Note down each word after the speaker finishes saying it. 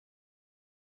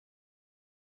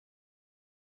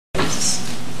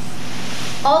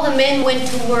All the men went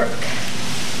to work.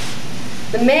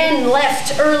 The men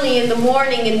left early in the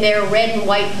morning in their red and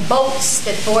white boats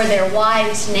that bore their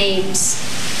wives' names,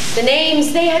 the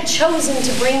names they had chosen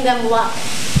to bring them luck.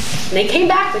 And they came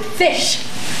back with fish,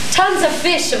 tons of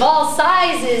fish of all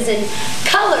sizes and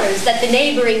colors that the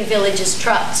neighboring villages'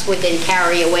 trucks would then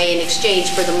carry away in exchange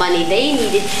for the money they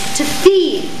needed to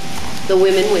feed the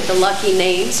women with the lucky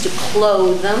names, to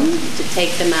clothe them, to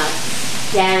take them out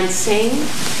dancing.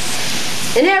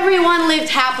 And everyone lived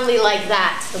happily like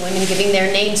that, the women giving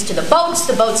their names to the boats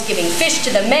giving fish to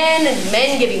the men, and the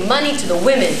men giving money to the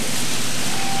women.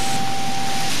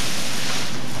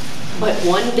 But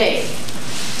one day,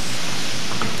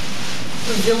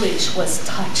 the village was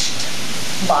touched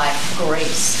by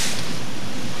Grace.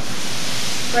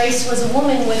 Grace was a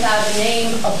woman without a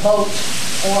name, a boat,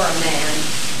 or a man.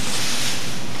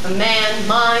 A man,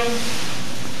 mine,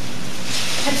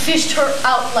 had fished her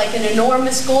out like an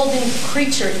enormous golden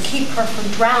creature to keep her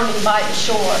from drowning by the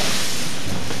shore.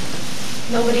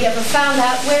 Nobody ever found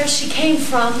out where she came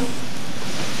from.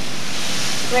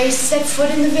 Grace set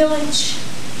foot in the village.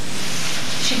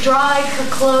 She dried her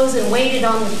clothes and waited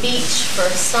on the beach for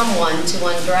someone to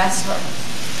undress her.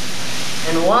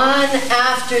 And one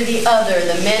after the other,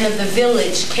 the men of the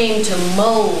village came to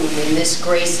moan in this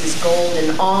Grace's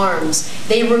golden arms.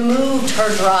 They removed her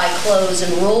dry clothes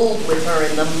and rolled with her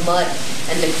in the mud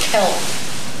and the kelp.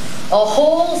 A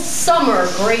whole summer,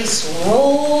 Grace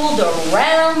rolled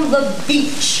around the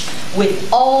beach with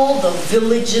all the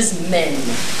village's men.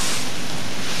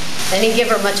 They didn't give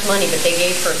her much money, but they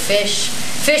gave her fish.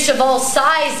 Fish of all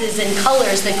sizes and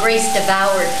colors that Grace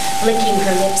devoured, licking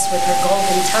her lips with her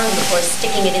golden tongue before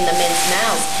sticking it in the men's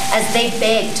mouths as they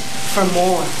begged for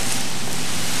more.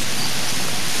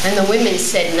 And the women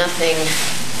said nothing.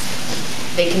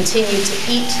 They continued to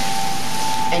eat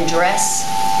and dress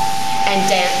and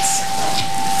dance,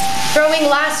 throwing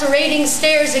lacerating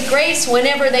stares at Grace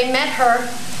whenever they met her,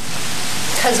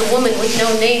 because a woman with no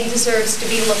name deserves to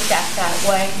be looked at that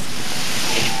way.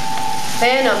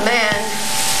 Then a man,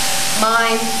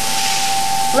 mine,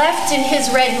 left in his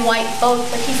red and white boat,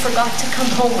 but he forgot to come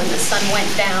home when the sun went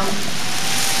down.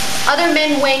 Other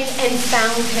men went and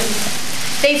found him.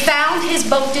 They found his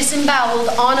boat disemboweled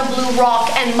on a blue rock,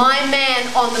 and my man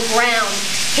on the ground,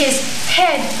 his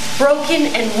head broken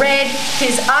and red,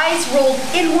 his eyes rolled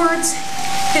inwards,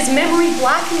 his memory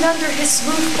blackened under his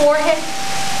smooth forehead.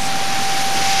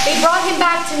 They brought him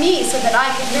back to me so that I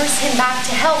could nurse him back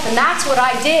to health, and that's what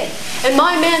I did. And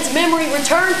my man's memory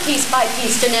returned piece by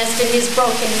piece to nest in his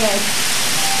broken head.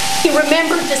 He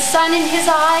remembered the sun in his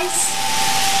eyes,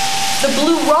 the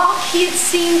blue rock he had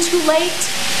seen too late,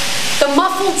 the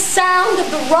muffled sound of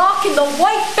the rock in the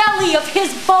white belly of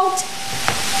his boat,